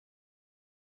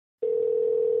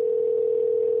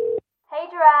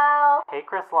Hey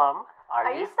Chris Lum,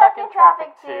 are you stuck in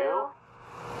traffic too?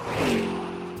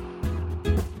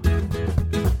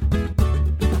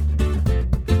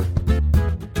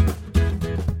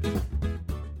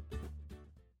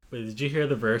 Wait, did you hear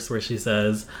the verse where she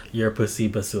says, "Your pussy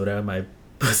basura, my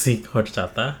pussy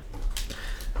horchata"?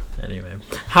 Anyway.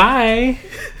 Hi!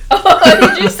 Oh,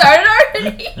 did you start it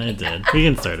already? I did. We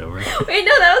can start over. Wait,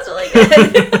 no, that was really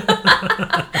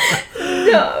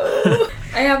good. No.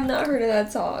 I have not heard of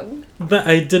that song. But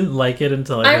I didn't like it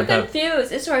until I I'm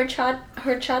confused. Is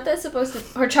horchata supposed to...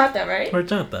 Horchata, right?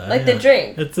 Horchata. Like the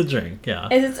drink. It's a drink, yeah.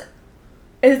 Is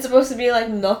it supposed to be like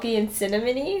milky and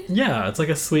cinnamony? Yeah, it's like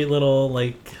a sweet little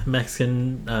like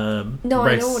Mexican No,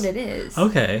 rice. I know what it is.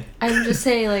 Okay. I'm just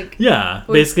saying like... Yeah,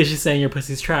 basically she's saying your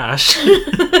pussy's trash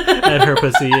and her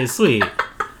pussy is sweet.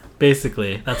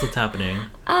 Basically, that's what's happening.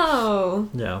 Oh.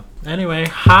 Yeah. Anyway,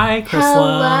 hi, Chris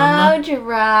Lum. Hello,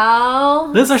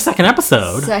 Jarrell. This is our second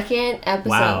episode.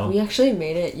 Wow. We actually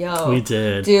made it, yo. We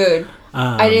did. Dude,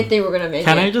 I didn't think we were going to make it.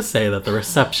 Can I just say that the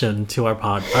reception to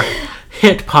our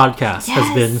hit podcast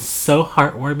has been so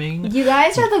heartwarming. You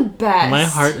guys are the best. My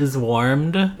heart is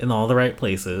warmed in all the right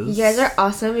places. You guys are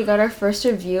awesome. We got our first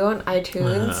review on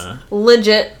iTunes.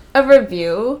 Legit a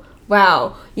review.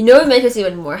 Wow. You know what makes us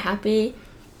even more happy?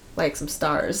 Like some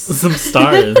stars. Some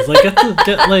stars. Like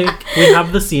we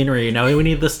have the scenery. Now we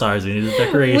need the stars. We need the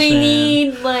decoration. We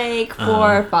need like 4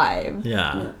 or 5.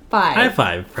 Yeah. 5. I have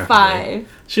 5, preferably. 5.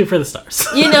 Shoot for the stars.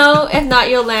 You know, if not,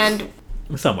 you'll land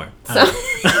somewhere.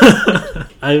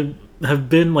 I have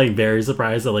been like very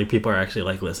surprised that like people are actually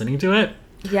like listening to it.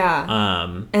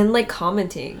 Yeah. And like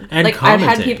commenting. I've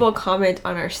had people comment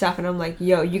on our stuff and I'm like,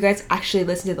 yo, you guys actually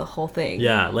listen to the whole thing.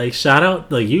 Yeah, like shout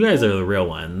out, like you guys are the real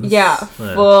ones. Yeah,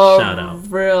 for shout out.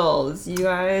 Reals. You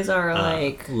guys are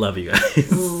like love you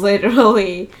guys.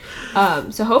 Literally.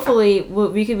 So hopefully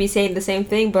we could be saying the same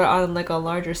thing but on like a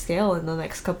larger scale in the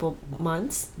next couple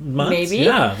months. Maybe.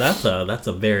 Yeah, that's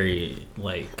a very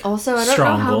like also I don't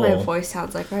know how my voice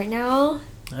sounds like right now.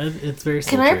 It's very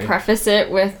sultry. Can I preface it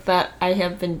with that I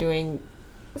have been doing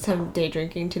some day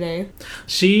drinking today?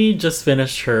 She just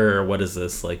finished her, what is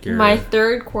this, like my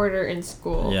 3rd quarter in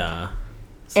school. Yeah.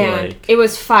 So and it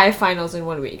was 5 finals in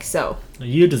 1 week, so.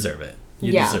 You deserve it.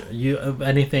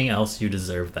 Anything else, you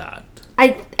deserve that.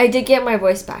 I did get my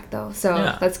voice back though, so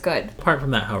that's good. Apart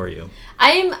from that, how are you?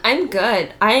 I'm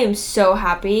good. I am so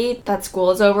happy that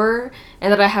school is over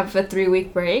and that I have a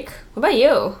 3-week break. What about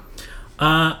you?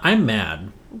 I'm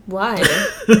mad. Why?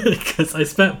 Because I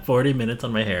spent 40 minutes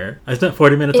on my hair. It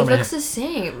looks the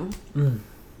same.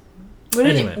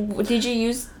 Anyway. Did you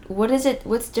use... What is it?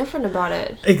 What's different about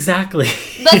it? Exactly.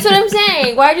 That's what I'm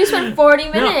saying. Why did you spend 40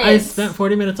 minutes? No, I spent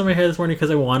 40 minutes on my hair this morning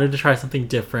because I wanted to try something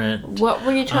different. What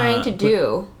were you trying to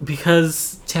do?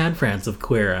 Because Tan France of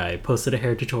Queer Eye posted a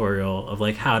hair tutorial of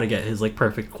like how to get his like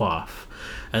perfect coif.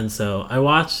 And so I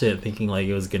watched it thinking like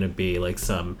it was going to be like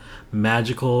some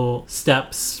magical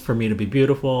steps for me to be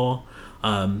beautiful.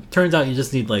 Turns out you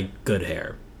just need like good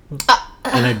hair.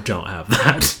 And I don't have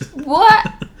that.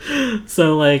 What?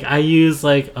 So like I used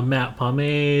like a matte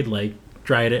pomade, like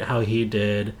dried it how he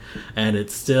did, and it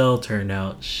still turned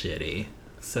out shitty.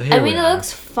 So here it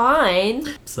looks fine.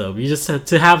 So you just have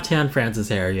to have Tan France's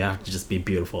hair, you have to just be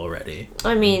beautiful already.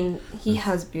 I mean, he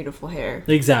has beautiful hair.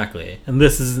 Exactly. And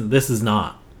this is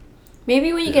not.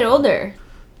 Maybe when you get older.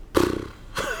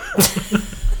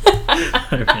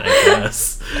 I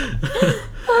guess.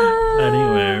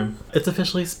 Anyway, it's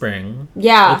officially spring.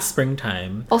 Yeah. It's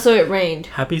springtime. Also, it rained.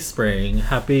 Happy spring.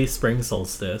 Happy spring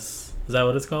solstice. Is that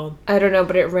what it's called? I don't know,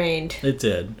 but it rained. It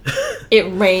did.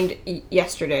 It rained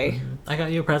yesterday. I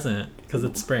got you a present because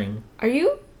it's spring. Are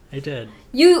you? I did.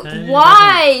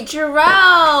 Why?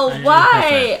 Jarrell,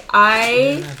 why?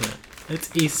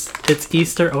 It's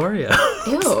Easter Oreo.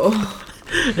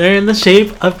 Ew. They're in the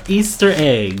shape of Easter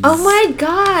eggs. Oh my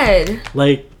god.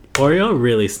 Like, Oreo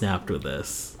really snapped with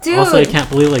this. Dude. Also, I can't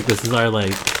believe, like, this is our,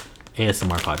 like,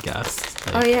 ASMR podcast.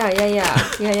 Like, oh, yeah.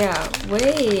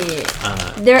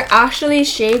 Wait. They're actually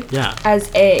shaped as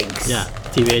eggs. Yeah.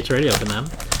 TBH already opened them.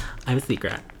 I have a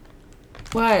secret.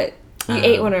 What? You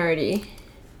ate one already.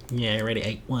 Yeah, I already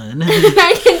ate one.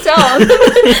 I can tell.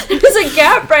 There's a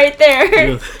gap right there.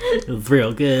 It was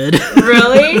real good.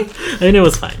 Really? I mean, it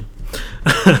was fine.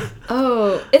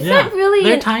 Oh, it's not really...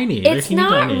 They're tiny. It's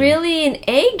not really an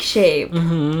egg shape.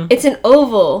 Mm-hmm. It's an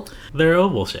oval. They're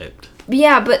oval shaped.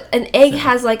 Yeah, but an egg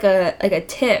has like a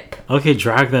tip. Okay,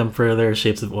 drag them for their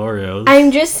shapes of Oreos.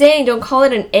 I'm just saying, don't call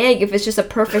it an egg if it's just a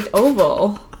perfect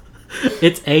oval.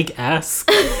 It's egg-esque.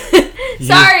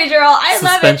 Sorry, Gerald. I love it.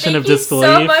 Suspension of Thank you disbelief.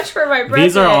 so much for my present.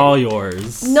 These are all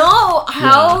yours. No,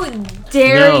 how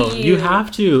dare you? You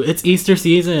have to. It's Easter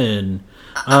season.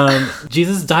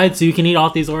 Jesus died so you can eat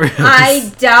all these Oreos.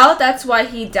 I doubt that's why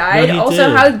he died. No, he also,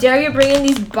 did. how dare you bring in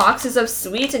these boxes of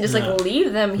sweets and just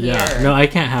leave them here? Yeah. No, I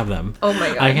can't have them. Oh my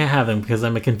god. I can't have them because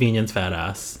I'm a convenience fat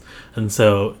ass. And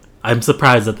so I'm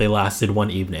surprised that they lasted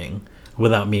one evening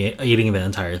without me eating the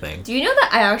entire thing. Do you know that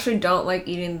I actually don't like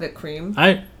eating the cream?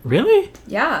 Really?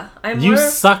 Yeah. You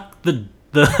suck the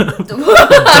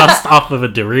dust off of a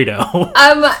Dorito.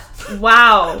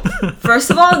 Wow.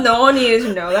 First of all, no one needed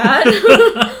to know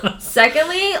that.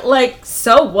 Secondly,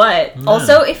 so what? Yeah.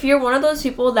 Also, if you're one of those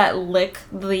people that lick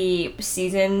the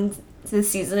seasoning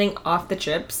off the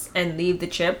chips and leave the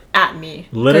chip, at me.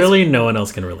 Literally no one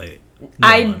else can relate.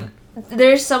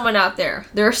 There's someone out there.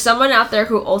 There's someone out there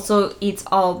who also eats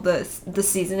all the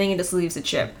seasoning and just leaves the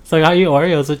chip. So I got you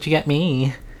Oreos. What you get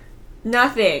me?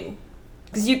 Nothing.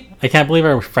 I can't believe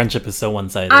our friendship is so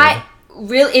one-sided.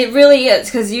 It really is,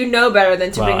 because you know better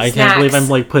than to bring snacks. I can't believe I'm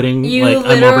putting you I'm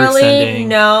literally overextending.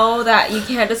 Know that you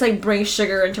can't just bring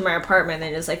sugar into my apartment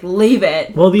and just leave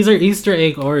it. Well, these are Easter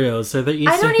egg Oreos, so they're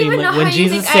Easter I don't even know when how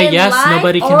Jesus you think say I yes, like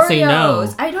nobody Oreos. can say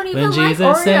no. I don't even when like Jesus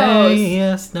Oreos. say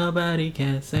yes, nobody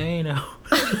can say no.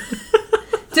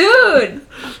 Dude.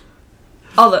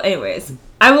 Although, anyways,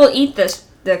 I will eat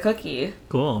the cookie.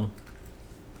 Cool.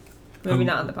 Maybe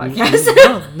not on the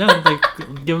podcast. no,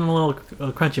 give them a little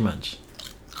crunchy munch.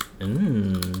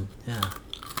 Yeah.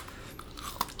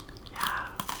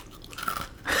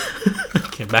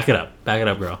 Okay, back it up,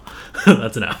 girl.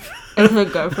 That's enough. Is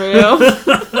it good for you?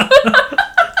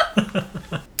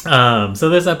 So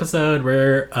this episode,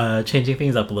 we're changing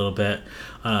things up a little bit.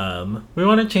 We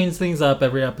want to change things up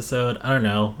every episode. I don't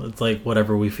know. It's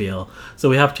whatever we feel. So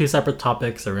we have 2 separate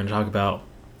topics that we're going to talk about.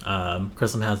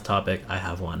 Kristen has a topic. I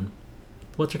have one.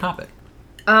 What's your topic?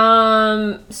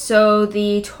 So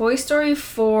the Toy Story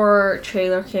 4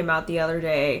 trailer came out the other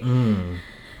day.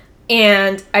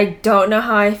 And I don't know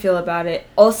how I feel about it.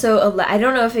 Also, I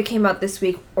don't know if it came out this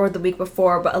week or the week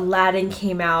before, but Aladdin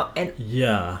came out, and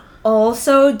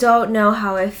also don't know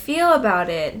how I feel about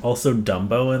it. Also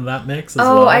Dumbo in that mix as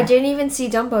well. Oh, I didn't even see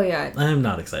Dumbo yet. I'm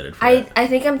not excited for it. I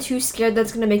think I'm too scared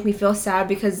that's going to make me feel sad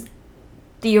because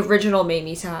the original made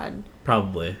me sad.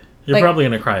 Probably. You're probably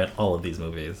going to cry at all of these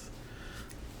movies.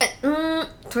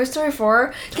 Toy Story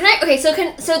 4? So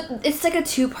it's a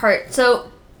 2-part.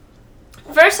 So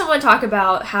first I want to talk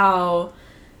about how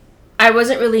I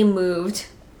wasn't really moved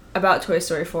about Toy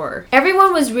Story 4.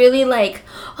 Everyone was really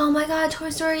oh my god, Toy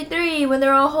Story 3, when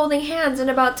they're all holding hands and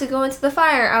about to go into the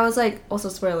fire. I was also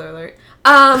spoiler alert.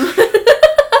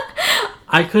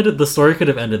 The story could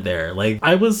have ended there.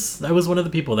 I was one of the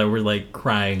people that were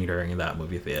crying during that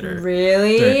movie theater.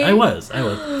 Really? I was.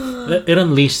 It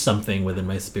unleashed something within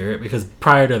my spirit because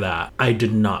prior to that, I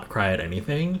did not cry at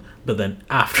anything. But then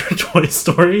after Toy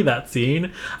Story, that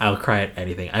scene, I'll cry at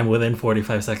anything. I'm within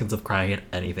 45 seconds of crying at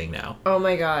anything now. Oh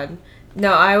my god.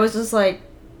 No, I was just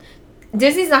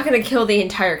Disney's not going to kill the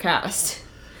entire cast.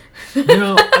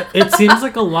 It seems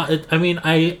like a lot.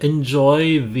 I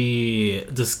enjoy the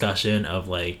discussion of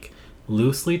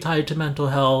loosely tied to mental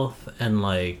health and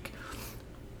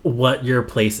what your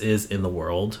place is in the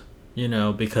world.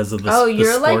 Because of the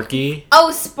Sporky.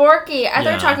 Sporky! I thought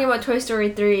you were talking about Toy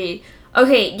Story 3.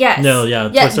 Okay, yes. No, yeah.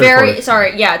 Toy Story 4.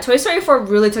 Sorry, yeah. Toy Story 4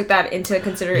 really took that into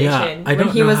consideration. Yeah, when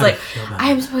he was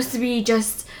I'm supposed to be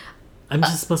just. I'm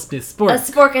just supposed to be a spork. A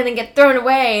spork and then get thrown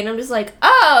away, and I'm just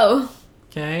oh.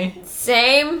 Okay.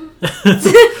 Same.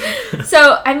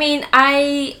 So,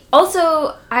 I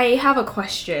have a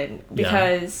question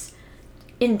because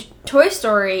in Toy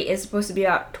Story is supposed to be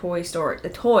about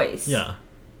the toys. Yeah.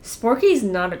 Sporky's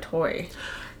not a toy.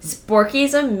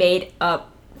 Sporky's a made up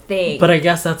thing. But I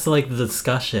guess that's the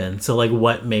discussion. So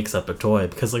what makes up a toy?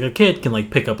 Because a kid can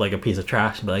pick up a piece of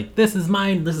trash and be this is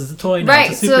mine, this is a toy now. Right,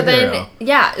 it's a superhero. So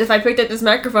then if I picked up this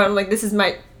microphone, this is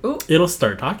my it'll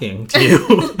start talking to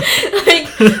you.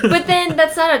 But then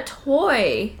that's not a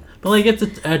toy. But it's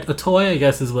a toy, I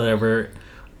guess, is whatever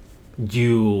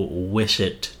you wish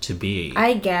it to be.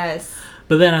 I guess.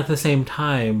 But then at the same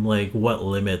time, what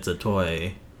limits a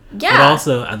toy? Yeah. But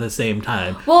also, at the same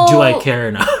time, do I care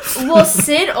enough? Well,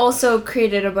 Sid also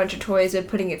created a bunch of toys and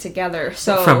putting it together.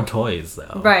 So from toys,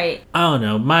 though. Right. I don't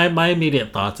know. My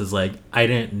immediate thoughts is I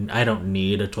don't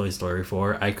need a Toy Story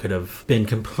 4. I could have been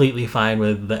completely fine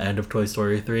with the end of Toy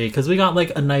Story 3 because we got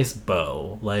a nice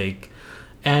bow.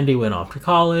 Andy went off to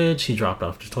college. He dropped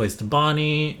off to Toys to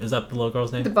Bonnie. Is that the little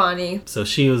girl's name? To Bonnie. So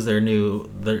she was their new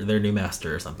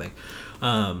master or something.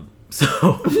 Master.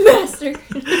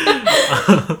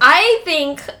 I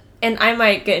think and I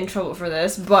might get in trouble for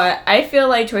this, but I feel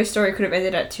like Toy Story could have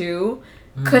ended at 2.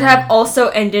 Could have also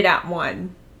ended at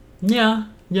 1. Yeah.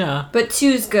 Yeah. But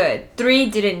 2's good. 3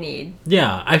 didn't need.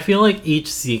 Yeah, I feel like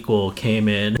each sequel came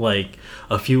in like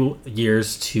a few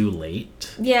years too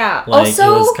late. Yeah. Like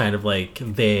Also, it was kind of like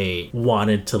they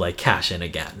wanted to like cash in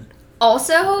again.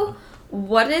 Also,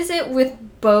 what is it with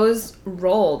Bo's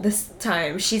role this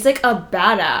time? She's like a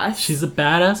badass. She's a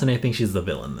badass, and I think she's the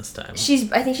villain this time.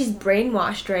 I think she's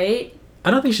brainwashed, right?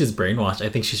 I don't think she's brainwashed. I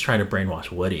think she's trying to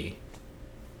brainwash Woody.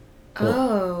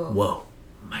 Oh. Whoa.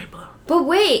 Mind blown. But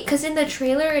wait, because in the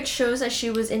trailer it shows that she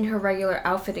was in her regular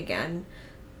outfit again.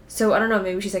 So I don't know,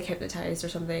 maybe she's like hypnotized or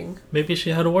something. Maybe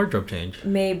she had a wardrobe change.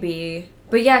 Maybe.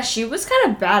 But yeah, she was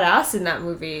kind of badass in that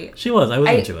movie. She was. I was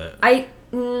into it. I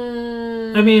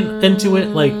mean, into it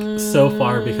like so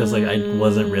far because like I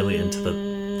wasn't really into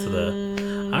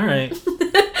the all right.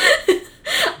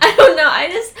 I don't know.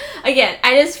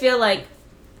 I just feel like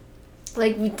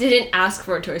we didn't ask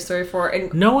for a Toy Story 4,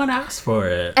 and no one asked for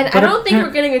it. And I don't think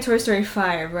we're getting a Toy Story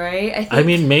 5, right? I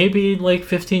mean, maybe like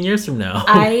 15 years from now.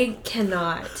 I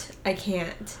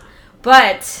can't.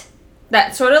 But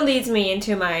that sort of leads me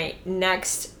into my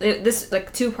next this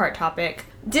like 2-part topic.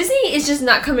 Disney is just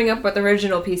not coming up with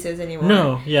original pieces anymore.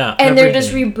 No, yeah. And they're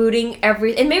just rebooting and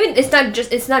maybe it's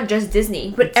not just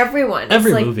Disney, but everyone.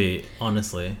 Every like, movie,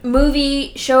 honestly.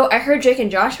 Movie, show. I heard Drake and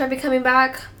Josh might be coming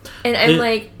back. And I'm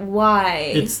like,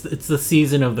 why? It's the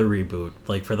season of the reboot.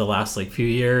 Like for the last like few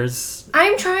years.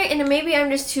 I'm trying, and maybe I'm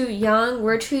just too young.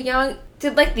 We're too young.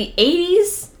 Did like the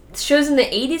 80s shows in the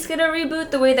 80s get a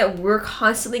reboot the way that we're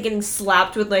constantly getting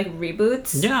slapped with like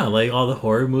reboots? Yeah, like all the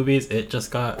horror movies, it just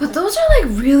got. But those are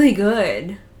like really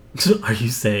good. Are you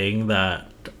saying that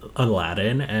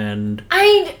Aladdin and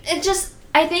I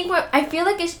feel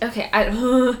like it's okay.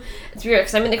 It's weird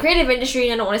because I'm in the creative industry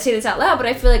and I don't want to say this out loud, but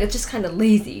I feel like it's just kind of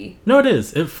lazy. No, it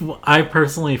is. I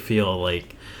personally feel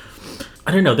like,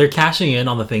 I don't know, they're cashing in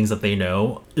on the things that they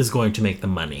know is going to make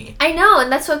them money. I know,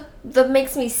 and that's what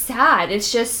makes me sad.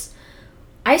 It's just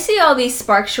I see all these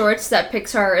Spark shorts that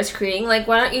Pixar is creating. Like,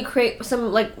 why don't you create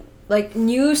some like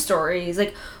new stories?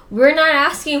 Like, we're not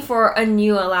asking for a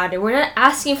new Aladdin. We're not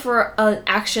asking for an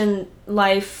action.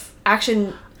 What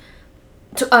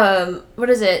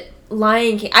is it?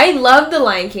 Lion King. I love the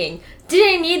Lion King.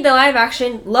 Didn't need the live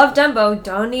action. Love Dumbo.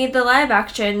 Don't need the live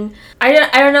action. I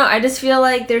don't know. I just feel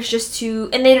like there's just too,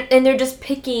 and they're just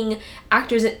picking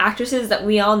actors and actresses that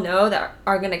we all know that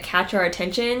are gonna catch our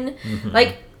attention. Mm-hmm.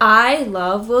 Like, I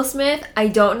love Will Smith. I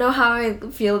don't know how I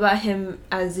feel about him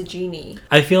as a genie.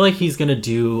 I feel like he's gonna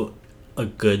do a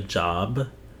good job,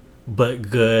 but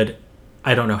good.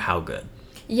 I don't know how good.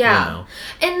 Yeah, you know?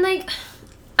 And like,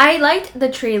 I liked the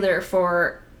trailer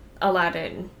for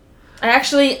Aladdin. I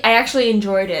actually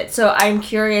enjoyed it, so I'm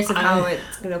curious of how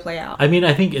it's gonna play out. I mean,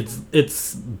 I think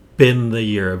it's been the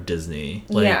year of Disney.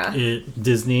 Like, yeah.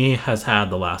 Disney has had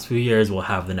the last few years, will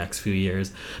have the next few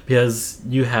years, because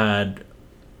you had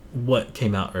what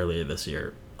came out earlier this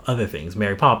year. Other things,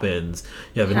 Mary Poppins.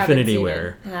 You have Infinity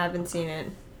War. I haven't seen it.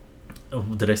 Oh,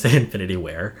 did I say Infinity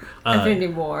War?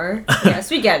 Infinity War. Yes,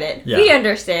 we get it. Yeah. We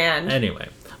understand. Anyway,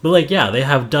 but like, yeah, they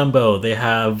have Dumbo, they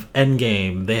have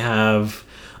Endgame, they have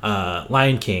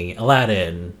Lion King,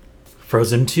 Aladdin,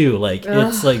 Frozen 2. Like,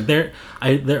 it's like they're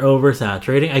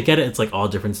oversaturating. I get it. It's like all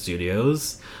different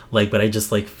studios. Like, but I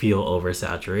just like feel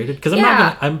oversaturated because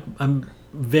I'm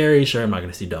very sure I'm not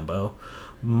gonna see Dumbo.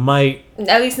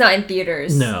 At least not in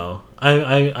theaters. No,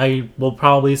 I will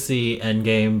probably see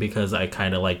Endgame because I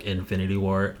kind of like Infinity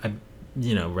War.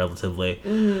 Relatively.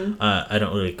 Mm-hmm. I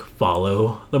don't really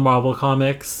follow the Marvel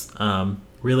comics.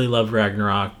 Really love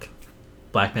Ragnarok.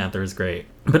 Black Panther is great.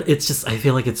 But it's just, I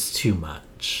feel like it's too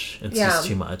much. It's just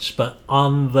too much. But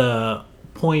on the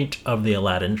point of the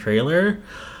Aladdin trailer,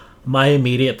 my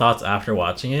immediate thoughts after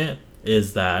watching it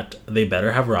is that they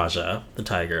better have Raja, the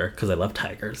tiger, because I love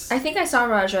tigers. I think I saw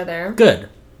Raja there. Good.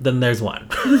 Then there's one.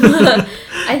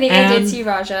 I think I did see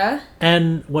Raja.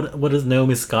 And what is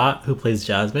Naomi Scott, who plays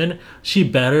Jasmine? She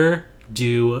better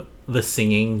do the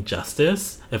singing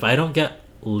justice. If I don't get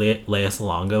Lea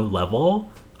Salonga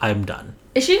level, I'm done.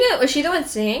 Was she the one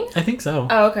singing? I think so.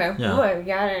 Oh, okay. Yeah. Oh my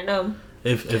god, I didn't know.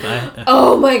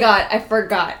 Oh my god, I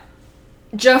forgot.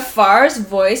 Jafar's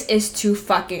voice is too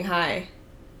fucking high.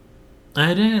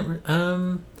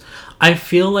 I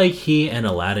feel like he and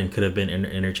Aladdin could have been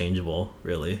interchangeable,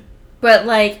 really. But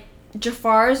like,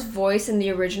 Jafar's voice in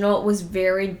the original was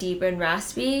very deep and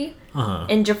raspy. Uh-huh.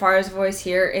 And Jafar's voice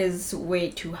here is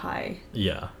way too high.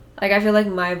 Yeah. Like, I feel like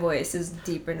my voice is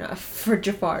deep enough for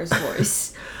Jafar's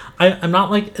voice. I'm not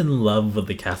like in love with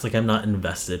the cast. Like I'm not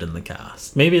invested in the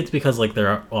cast. Maybe it's because like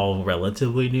they're all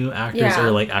relatively new actors or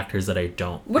like actors that I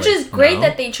don't. Which like, is great know.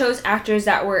 that they chose actors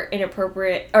that were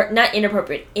inappropriate or not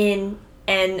inappropriate in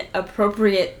an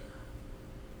appropriate.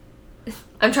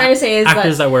 I'm trying to say is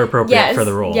actors that were appropriate for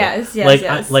the role. Yes.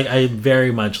 I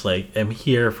very much like am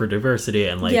here for diversity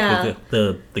and like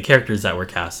the characters that were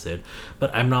casted,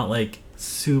 but I'm not like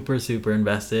super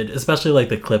invested, especially like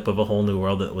the clip of A Whole New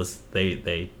World that was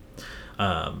they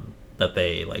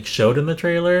like showed in the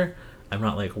trailer. I'm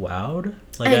not like wowed.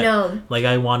 Like I know. Like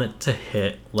I want it to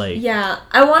hit like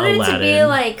I wanted Aladdin. it to be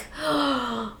like,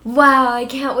 wow, I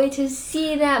can't wait to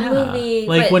see that movie.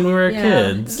 Like but, when we were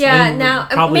kids. Yeah, now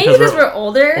maybe because we're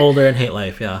older and hate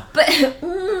life. Yeah. But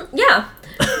yeah,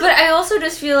 but I also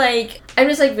just feel like I'm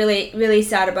just like really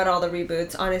sad about all the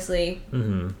reboots, honestly,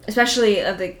 especially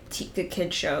of the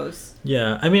kid shows.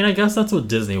 Yeah, I mean, I guess that's what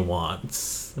Disney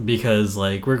wants because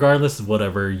like regardless of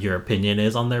whatever your opinion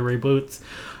is on their reboots,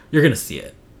 you're gonna see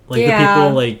it. Like the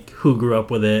people like who grew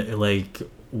up with it, like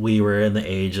we were in the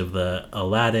age of the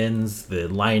Aladdins, the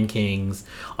Lion Kings,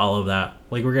 all of that.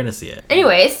 Like we're gonna see it.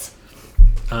 Anyways,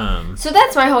 so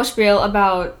that's my whole spiel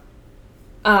about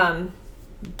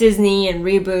Disney and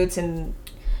reboots and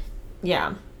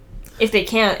if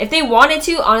they wanted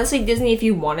to, honestly, Disney, if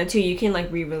you wanted to, you can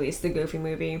like re-release the Goofy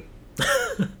movie.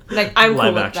 Like I'm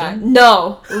cool with that.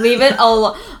 No, leave it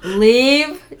alone.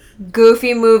 Leave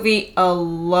Goofy movie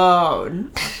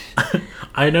alone.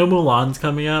 I know Mulan's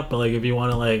coming up, but like if you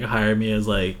want to like hire me as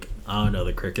like I don't know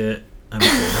the cricket, I'm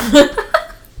cool.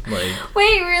 Like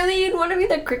wait, really? You'd want to be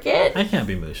the cricket? I can't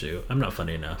be Mushu. I'm not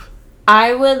funny enough.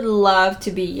 I would love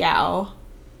to be Yao.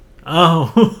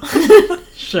 Oh,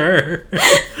 sure.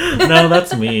 No,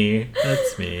 that's me.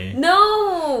 That's me.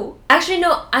 No, actually,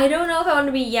 no. I don't know if I want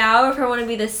to be Yao or if I want to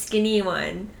be the skinny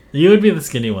one. You would be the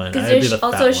skinny one. Because there's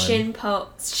also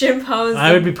Shinpo's.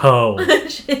 I would be Po.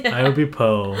 I would be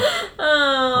Po.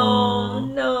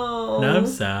 Oh, no. Now I'm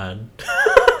sad.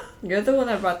 You're the one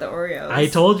that brought the Oreos. I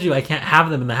told you I can't have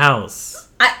them in the house.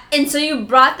 And so you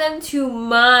brought them to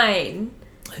mine.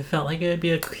 I felt like it would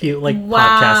be a cute like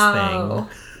podcast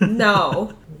thing.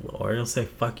 No. Oreos say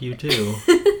fuck you too.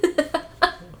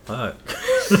 Fuck.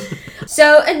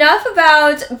 So enough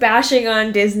about bashing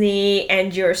on Disney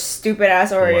and your stupid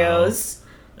ass Oreos.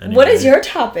 Wow. Anyway. What is your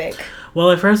topic?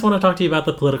 Well, I first want to talk to you about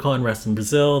the political unrest in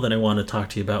Brazil. Then I want to talk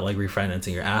to you about like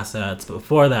refinancing your assets. But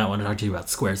before that, I want to talk to you about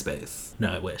Squarespace. No,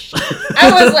 I wish.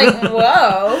 I was like,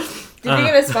 whoa. Did you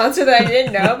get a sponsor that I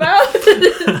didn't know about?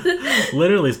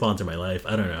 Literally sponsor my life.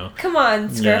 I don't know. Come on,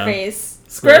 Squareface.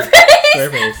 Yeah.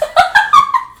 Squareface.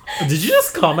 Did you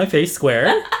just call my face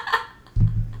square?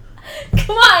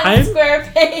 Come on,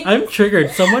 Squareface. I'm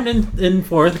triggered. Someone in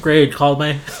 4th grade called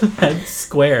my head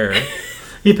square.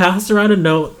 He passed around a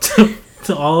note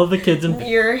to all of the kids in.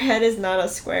 Your head is not a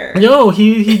square. No,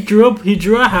 he drew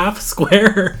a half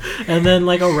square and then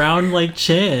like a round like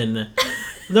chin.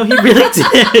 No, he really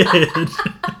did.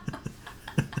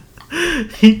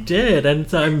 He did, and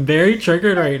so I'm very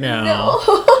triggered right now.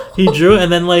 No. He drew and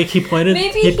then like he pointed to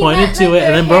it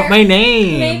and then broke my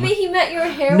name. Maybe he meant your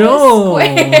hair was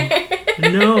square.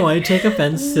 No, I take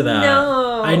offense to that.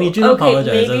 No. I need you to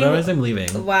apologize, otherwise I'm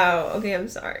leaving. Wow, okay, I'm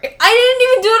sorry. I didn't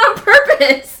even do it on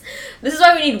purpose. This is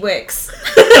why we need Wix.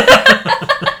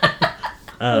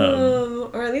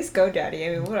 Or at least GoDaddy. I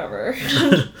mean, whatever.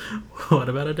 What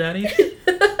about a daddy?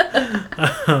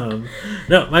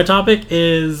 No, my topic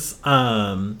is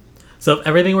so if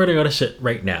everything were to go to shit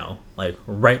right now, like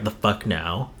right the fuck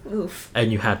now, oof,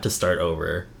 and you had to start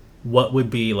over, what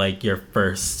would be like your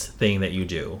first thing that you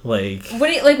do? Like what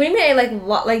do you mean?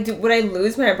 Would I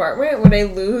lose my apartment? Would I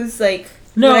lose like?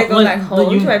 No, would I go back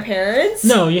home to my parents?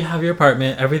 No, you have your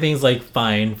apartment. Everything's like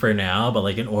fine for now, but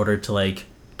like in order to like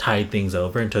tide things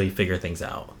over until you figure things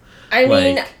out. I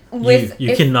mean,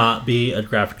 you cannot be a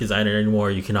graphic designer anymore.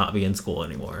 You cannot be in school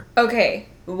anymore. Okay.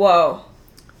 Whoa.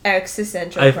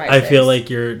 Existential crisis. I feel like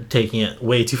you're taking it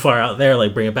way too far out there.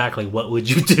 Like, bring it back. Like, what would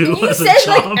you do? You said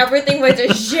like everything went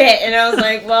to shit, and I was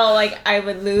like, well, like I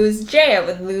would lose Jay. I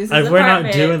would lose his apartment. We're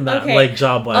not doing that. Okay. Like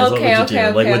job wise, what would you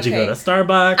do? Like, would you go to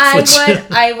Starbucks?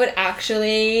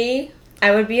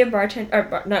 I would be a bartender.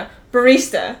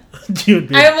 Barista.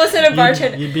 I almost said a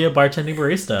bartender. You'd be a bartending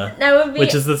barista.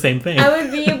 Which is the same thing. I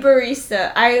would be a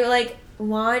barista. I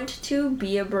want to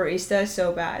be a barista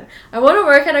so bad. I want to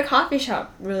work at a coffee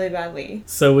shop really badly.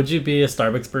 So would you be a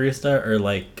Starbucks barista or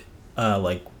like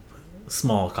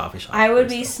small coffee shop? I would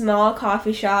be small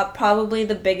coffee shop. Probably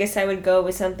the biggest I would go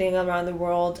with something around the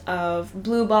world of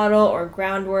Blue Bottle or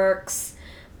Groundworks.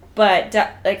 But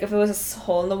like if it was a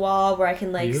hole in the wall where I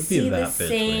can like see the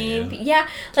same, yeah,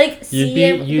 like you'd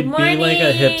be like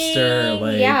a hipster,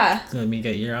 like let me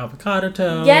get your avocado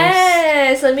toast.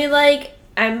 Yes, let me like.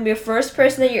 I'm your first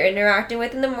person that you're interacting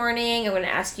with in the morning. I'm gonna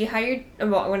ask you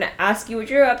I'm gonna ask you what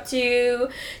you're up to,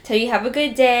 tell you have a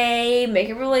good day, make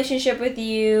a relationship with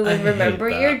you, and remember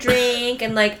your drink.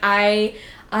 And like I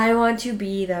want to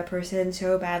be that person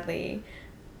so badly.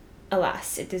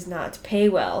 Alas, it does not pay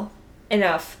well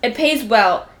enough. It pays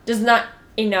well, does not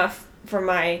enough for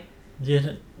my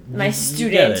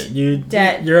student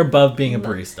debt. You're above being a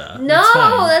barista. No,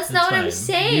 that's not what I'm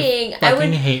saying. I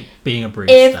would hate being a barista.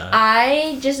 If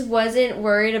I just wasn't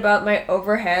worried about my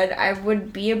overhead, I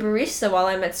would be a barista while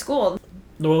I'm at school.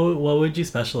 What would you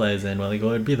specialize in? Like,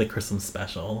 what would be the Christmas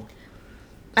special?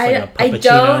 I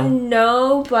don't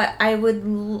know, but I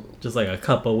would just like a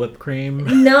cup of whipped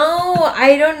cream. No,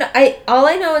 I don't know. All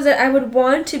I know is that I would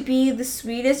want to be the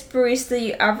sweetest barista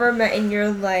you ever met in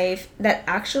your life that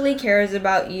actually cares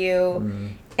about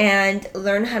you and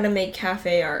learn how to make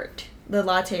cafe art, the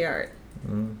latte art.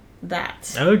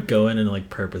 That I would go in and like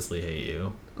purposely hate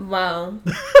you. Wow.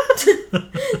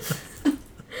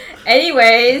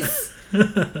 Anyways,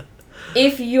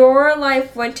 if your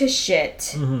life went to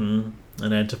shit.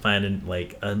 And I had to find an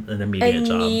immediate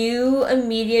job. A new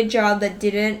immediate job that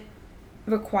didn't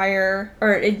require,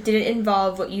 or it didn't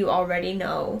involve what you already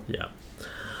know. Yeah.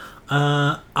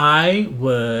 I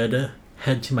would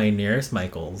head to my nearest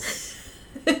Michael's,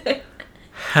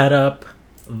 head up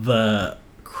the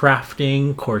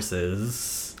crafting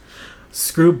courses,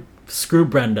 screw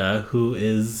Brenda, who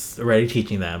is already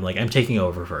teaching them. Like, I'm taking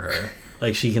over for her.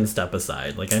 Like, she can step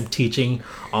aside. Like, I'm teaching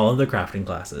all of the crafting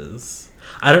classes.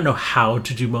 I don't know how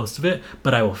to do most of it,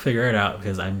 but I will figure it out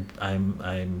because I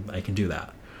can do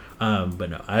that. But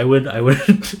no, I would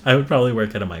probably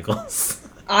work at a Michael's.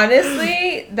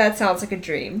 Honestly, that sounds like a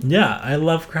dream. Yeah, I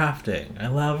love crafting.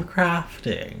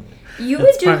 You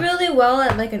would do really well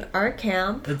at like an art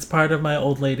camp. It's part of my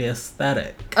old lady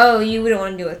aesthetic. Oh, you wouldn't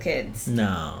want to do it with kids?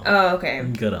 No. Oh, okay.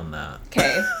 I'm good on that.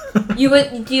 Okay.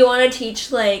 Do you want to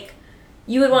teach like?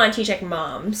 You would want to teach like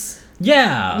moms.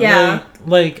 Yeah.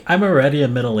 Like I'm already a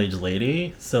middle-aged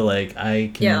lady, so like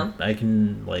I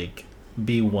can like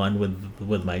be one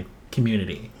with my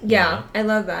community. Yeah, I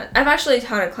love that. I've actually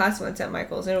taught a class once at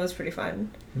Michael's and it was pretty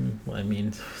fun. Well, I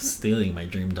mean, stealing my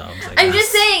dream jobs. I'm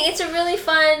just saying, it's a really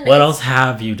fun. What else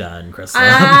have you done, Crystal?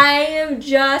 I am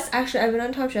just I've been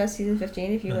on Top Chef season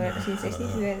 15. If you want season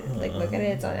 16, if you like look at it,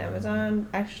 it's on Amazon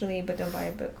actually, but don't buy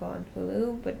it. But go on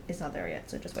Hulu, but it's not there yet,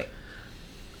 so just wait.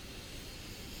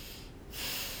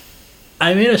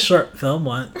 I made a short film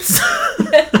once.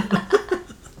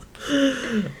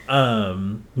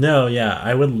 No, yeah,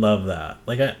 I would love that.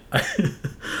 Like,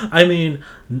 I mean,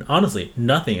 honestly,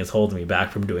 nothing is holding me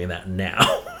back from doing that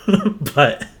now.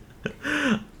 But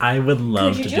I would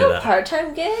love to do that. Could you do a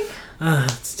part-time gig?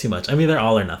 It's too much. I'm either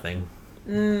all or nothing.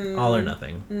 All or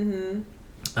nothing.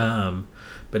 Mm-hmm.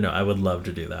 But no, I would love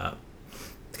to do that.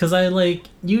 Because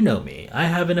you know me. I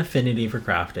have an affinity for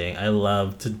crafting. I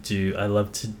love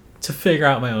to figure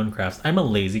out my own crafts. I'm a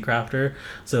lazy crafter,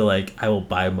 so like I will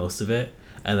buy most of it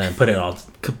and then put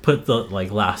the like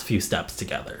last few steps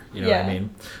together. You know what I mean?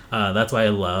 That's why I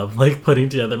love like putting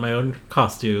together my own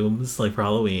costumes like for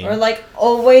Halloween. Or like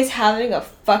always having a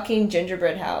fucking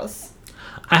gingerbread house.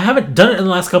 I haven't done it in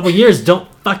the last couple of years.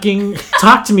 Don't fucking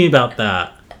talk to me about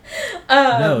that.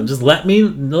 No, just let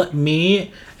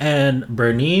me and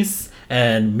Bernice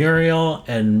and Muriel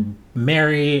and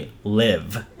Mary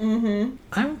live. Mm-hmm.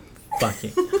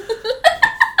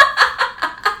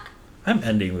 I'm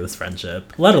ending this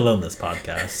friendship, let alone this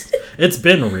podcast. It's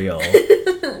been real.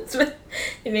 It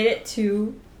made it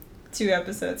two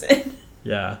episodes in.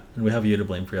 Yeah, and we have you to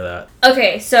blame for that.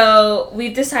 Okay, so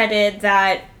we've decided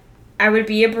that I would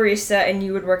be a barista and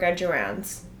you would work at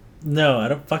Joanne's. No, I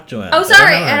don't fuck Joanne. Oh,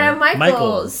 sorry, at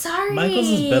Michael's. Sorry. Michael's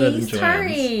is better than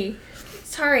Joanne's.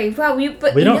 Sorry. Wow, we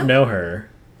don't know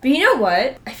her. But you know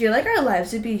what? I feel like our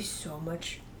lives would be so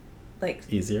much like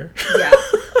easier. Yeah.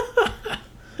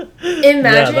 Imagine.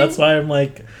 Yeah, that's why I'm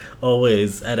like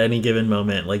always at any given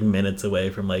moment like minutes away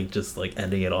from like just like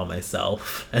ending it all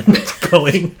myself and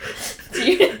going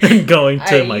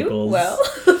to Michael's. Well,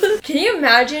 can you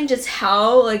imagine just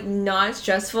how like not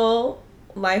stressful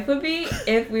life would be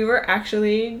if we were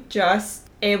actually just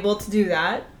able to do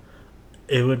that?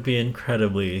 It would be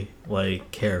incredibly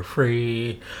like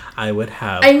carefree. I would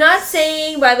have. I'm not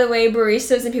saying, by the way,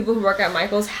 baristas and people who work at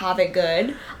Michael's have it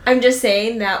good. I'm just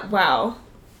saying that, wow,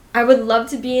 I would love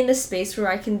to be in a space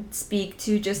where I can speak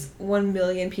to just 1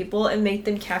 million people and make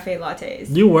them cafe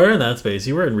lattes. You were in that space.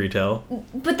 You were in retail.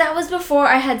 But that was before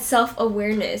I had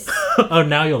self-awareness. Oh,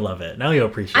 now you'll love it. Now you'll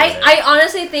appreciate it. I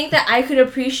honestly think that I could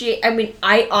appreciate... I mean,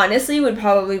 I honestly would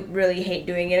probably really hate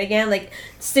doing it again. Like,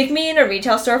 stick me in a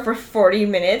retail store for 40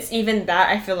 minutes. Even that,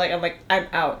 I feel like I'm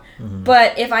out. Mm-hmm.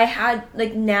 But if I had...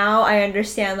 Like, now I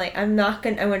understand, like, I'm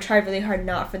gonna try really hard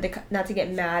not to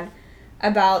get mad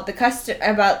about the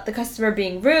customer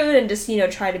being rude, and just, you know,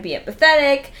 try to be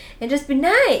empathetic and just be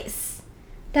nice.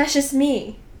 That's just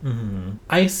me. Mm-hmm.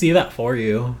 I see that for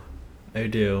you. I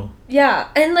do. Yeah,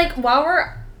 and like, while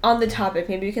we're on the topic,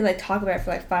 maybe we can like talk about it for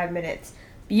like 5 minutes.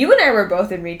 You and I were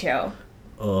both in retail.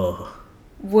 Ugh.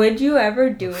 Would you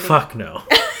ever do it? Fuck no.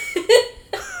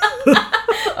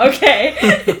 Okay.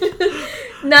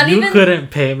 You couldn't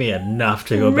pay me enough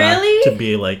to go back to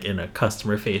be like in a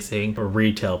customer facing or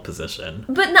retail position.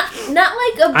 But not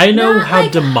like a... I know how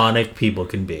like, demonic people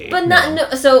can be.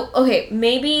 But so, okay,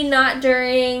 maybe not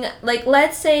during, like,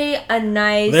 let's say a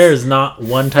nice... There's not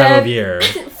one time of year.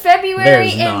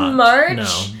 February and March?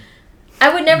 No.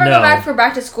 I would never go back for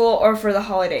back to school or for the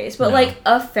holidays. But like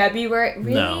a February...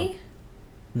 Really?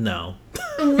 No.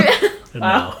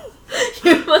 Wow.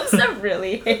 You must have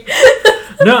really hated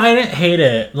No, I didn't hate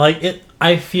it. Like,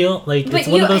 I feel like it's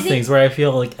one of those things where I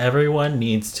feel like everyone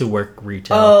needs to work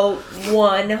retail. Oh,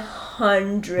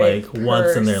 100%. Like,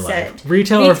 once in their life.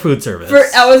 Retail or food service.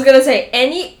 I was going to say,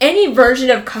 any version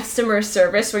of customer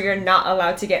service where you're not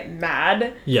allowed to get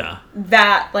mad. Yeah.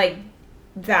 That. I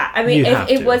mean, if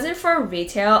it wasn't for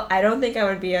retail, I don't think I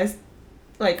would be as...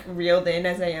 like, reeled in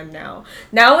as I am now.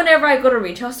 Now, whenever I go to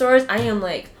retail stores, I am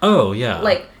like... Oh, yeah.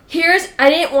 Like, I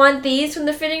didn't want these from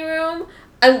the fitting room,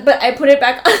 but I put it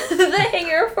back on the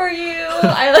hanger for you.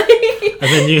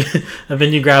 And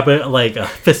then you grab it, like, a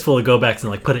fistful of go-backs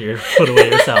and, like, put away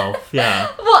yourself.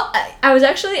 Yeah. Well, I was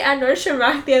actually at Nordstrom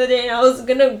Rack the other day, and I was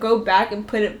gonna go back and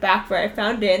put it back where I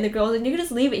found it, and the girl was like, you can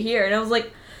just leave it here. And I was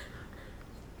like...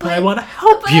 But I want to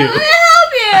help you.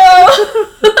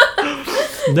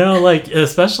 No, like,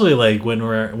 especially like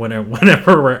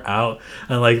whenever we're out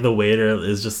and like the waiter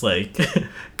is just like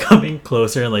coming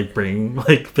closer and like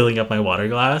filling up my water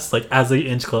glass. Like, as they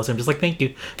inch closer, I'm just like, thank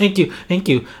you. Did you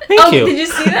see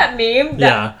that meme?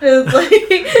 Yeah. Was like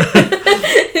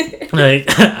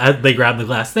they grab the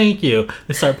glass, thank you.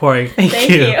 They start pouring, thank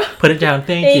you. Put it down,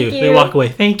 thank you. They walk away,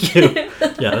 thank you.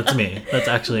 Yeah, that's me. That's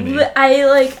actually me. But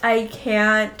I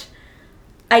can't.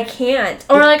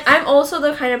 Or like, I'm also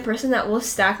the kind of person that will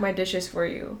stack my dishes for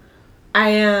you. I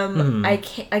am. Mm-hmm. I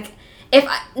can't. Like,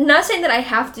 not saying that I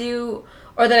have to,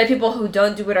 or that people who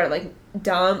don't do it are like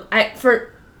dumb.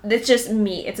 It's just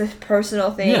me. It's a personal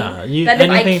thing. Yeah,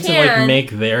 anything to like make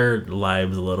their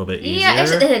lives a little bit easier. Yeah,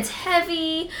 and it's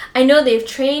heavy. I know they've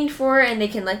trained for it, and they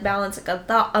can like balance like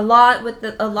a lot with.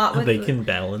 They can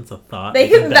balance a thought. They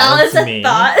can balance a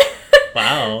thought.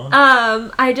 Wow.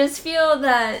 I just feel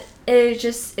that it's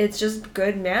just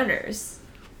good manners,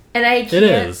 and It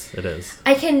is.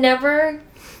 I can never.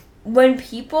 When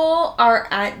people are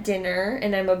at dinner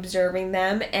and I'm observing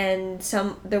them and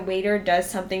the waiter does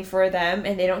something for them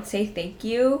and they don't say thank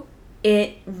you,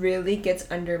 it really gets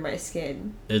under my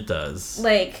skin. It does.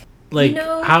 Like, you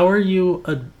know, how are you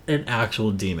an actual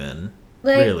demon?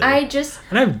 Like, really?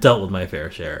 And I've dealt with my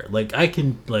fair share. Like,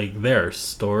 there are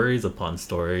stories upon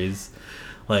stories.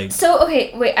 Like, so,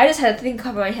 okay, wait, I just had a thing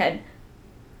come in my head.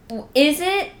 Is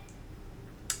it,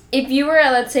 if you were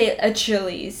at, let's say, a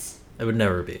Chili's. I would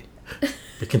never be.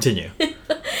 But continue.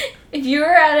 If you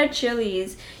were at a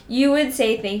Chili's, you would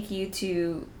say thank you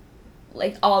to,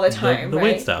 like, all the time, the right?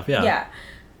 wait staff, yeah. Yeah.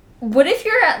 What if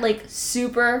you're at, like,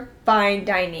 super fine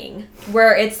dining,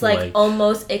 where it's, like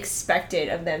almost expected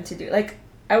of them to do, like,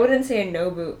 I wouldn't say a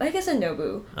Nobu, I guess a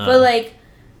Nobu,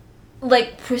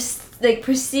 but,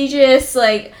 prestigious,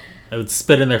 like... I would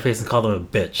spit in their face and call them a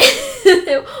bitch.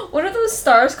 What are those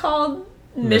stars called?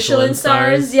 Michelin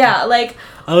stars? Yeah, like...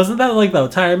 Oh, isn't that like the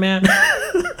tire man? Am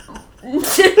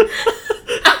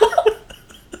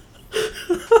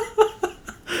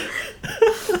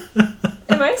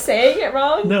I saying it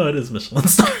wrong? No, it is Michelin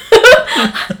star.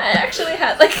 I actually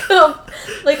had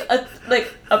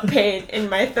a pain in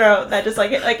my throat that just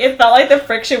it felt like the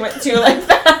friction went too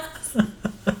fast.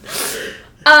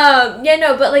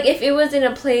 But like if it was in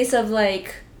a place of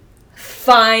like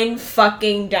fine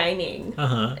fucking dining,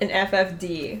 an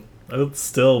FFD. It would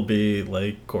still be,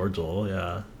 like, cordial,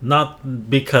 yeah. Not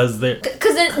because they're...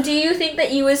 Because then, do you think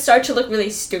that you would start to look really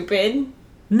stupid?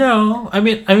 No. I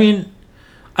mean,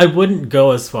 I wouldn't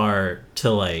go as far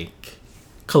to, like,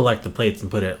 collect the plates and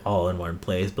put it all in one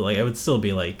place. But, like, I would still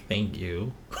be like, thank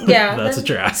you. Yeah. That's what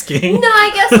you're asking. No,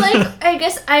 I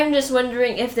guess I'm just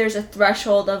wondering if there's a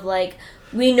threshold of like,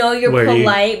 we know you're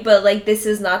polite, but like this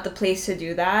is not the place to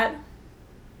do that.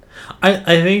 I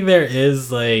think there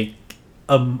is like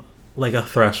a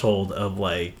threshold of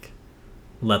like,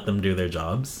 let them do their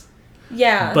jobs.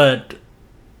 Yeah. But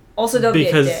also don't be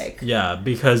a dick. Yeah,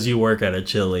 because you work at a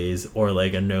Chili's or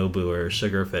like a Nobu or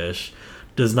Sugarfish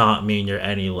does not mean you're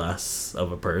any less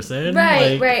of a person.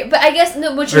 Right, like, right. But I guess,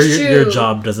 no, which is true. Your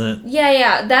job doesn't...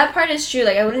 Yeah, that part is true.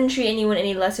 Like, I wouldn't treat anyone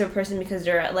any less of a person because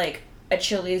they're at, like, a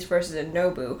Chili's versus a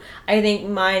Nobu. I think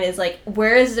mine is, like,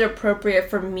 where is it appropriate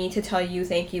for me to tell you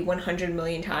thank you 100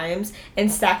 million times and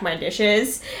stack my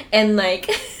dishes and, like,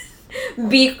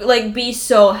 be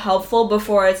so helpful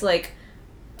before it's, like,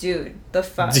 dude, the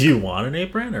fuck? Do you want an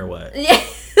apron or what? Yeah.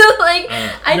 Like,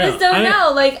 I just don't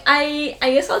know. Like, I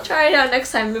guess I'll try it out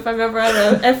next time if I'm ever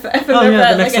at if I'm ever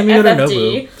at like an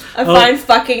FFD, a fine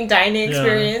fucking dining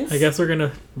experience. I guess we're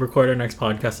gonna record our next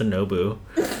podcast in Nobu.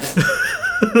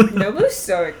 Nobu's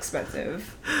so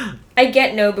expensive. I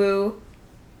get Nobu,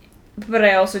 but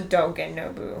I also don't get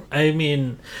Nobu. I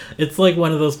mean, it's like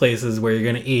one of those places where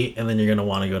you're gonna eat and then you're gonna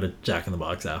want to go to Jack in the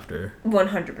Box after.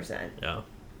 100%. Yeah.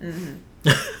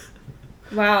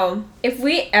 Mm-hmm. Wow. If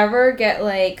we ever get,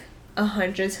 like,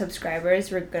 100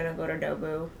 subscribers, we're gonna go to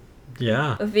Nobu.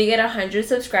 Yeah. If we get 100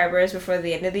 subscribers before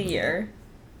the end of the year,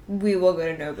 we will go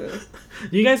to Nobu.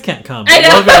 You guys can't come. I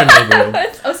know. We'll go to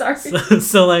Nobu. Oh, sorry.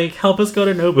 So, like, help us go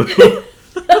to Nobu.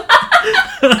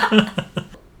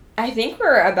 I think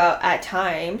we're about at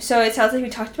time. So it sounds like we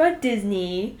talked about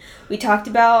Disney. We talked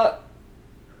about...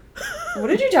 What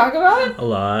did you talk about? A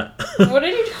lot. What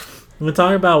did you talk We're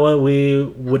talking about what we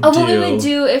would do. Oh, what we would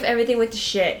do if everything went to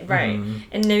shit, right?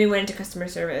 And then we went into customer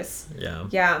service.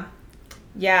 Yeah.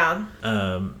 Yeah.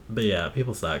 But yeah,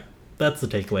 people suck. That's the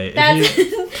takeaway.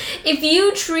 If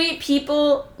you treat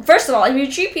people... First of all, if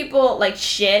you treat people like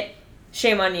shit,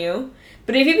 shame on you.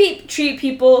 But if you treat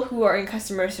people who are in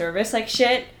customer service like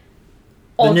shit,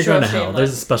 then you're going to hell.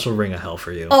 There's a special ring of hell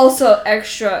for you. Also,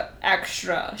 extra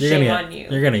shame on you.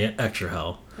 You're going to get extra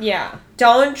hell. Yeah.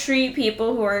 Don't treat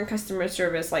people who are in customer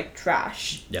service like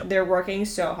trash. Yep. They're working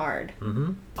so hard.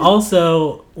 Mm-hmm.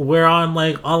 Also, we're on,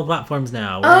 like, all the platforms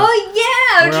now.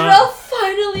 Jarrell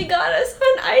finally got us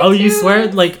on iTunes. Oh, you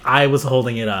swear, like, I was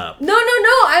holding it up. No.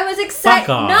 I was excited. Fuck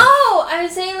off. No, I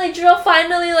was saying, like, Jarrell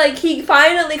finally, like,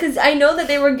 because I know that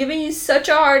they were giving you such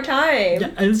a hard time.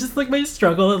 Yeah, it's just, like, my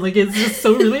struggle, and, like, it's just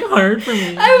so really hard for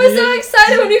me. I was so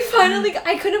excited when we finally...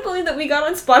 I couldn't believe that we got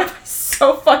on Spotify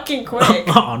so fucking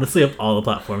quick. Honestly, of all the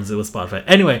platforms, it was Spotify.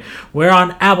 Anyway, we're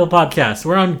on Apple Podcasts.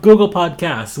 We're on Google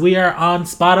Podcasts. We are on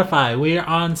Spotify. We are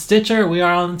on Stitcher. We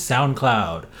are on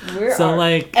SoundCloud. We're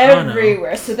like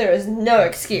everywhere, so there is no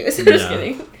excuse. I'm just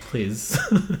kidding. Please.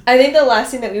 I think the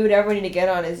last thing that we would ever need to get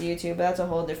on is YouTube, but that's a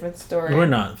whole different story. We're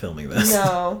not filming this.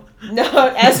 No.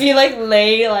 As we, like,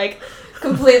 lay, like,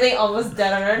 completely almost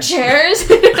dead on our chairs.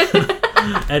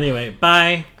 Anyway,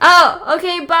 bye. Oh,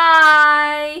 okay,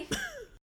 bye.